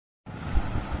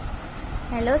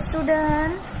Hello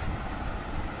students,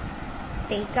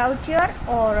 take out your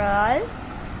oral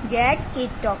Get Kid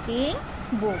Talking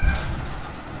book.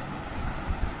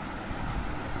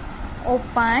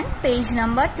 Open page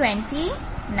number 29.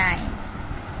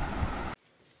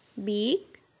 Big,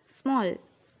 small,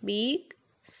 big,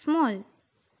 small.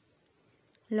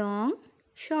 Long,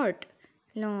 short,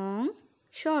 long,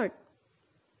 short.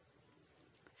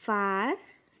 Far,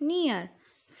 near,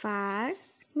 far,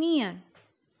 near.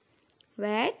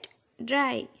 Wet,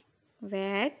 dry,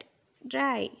 wet,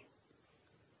 dry.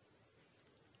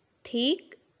 Thick,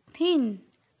 thin,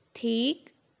 thick,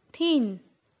 thin.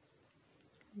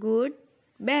 Good,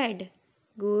 bad,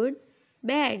 good,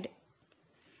 bad.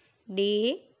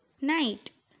 Day, night,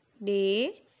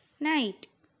 day, night.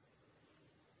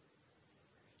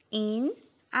 In,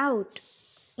 out,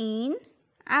 in,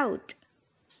 out.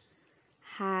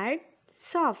 Hard,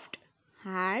 soft,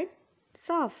 hard,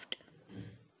 soft.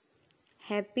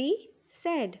 Happy,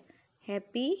 sad,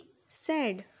 happy,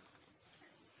 sad.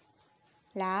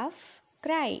 Laugh,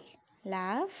 cry,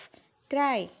 laugh,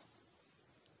 cry.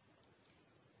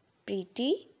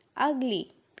 Pretty, ugly,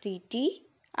 pretty,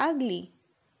 ugly.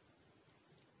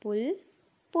 Pull,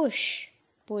 push,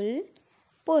 pull,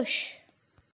 push.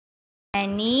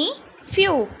 Many,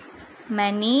 few,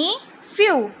 many,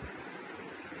 few.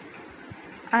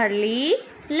 Early,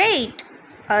 late,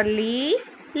 early,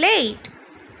 late.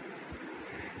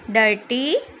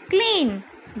 Dirty, clean,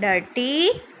 dirty,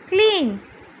 clean.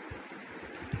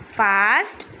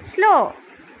 Fast, slow,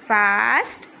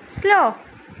 fast, slow.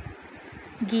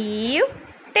 Give,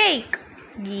 take,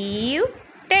 give,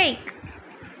 take.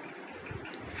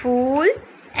 Full,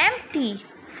 empty,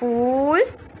 full,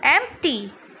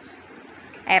 empty.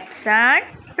 Absent,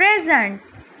 present,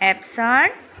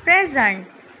 absent, present.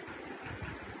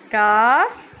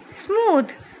 Rough,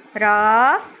 smooth,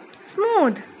 rough,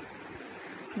 smooth.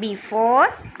 Before,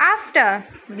 after,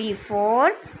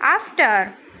 before,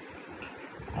 after.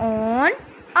 On,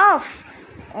 off,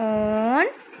 on,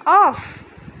 off.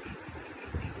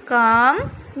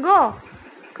 Come, go,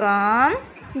 come,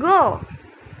 go.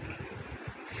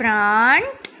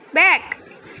 Front, back,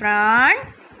 front,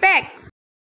 back.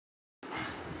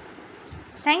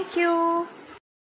 Thank you.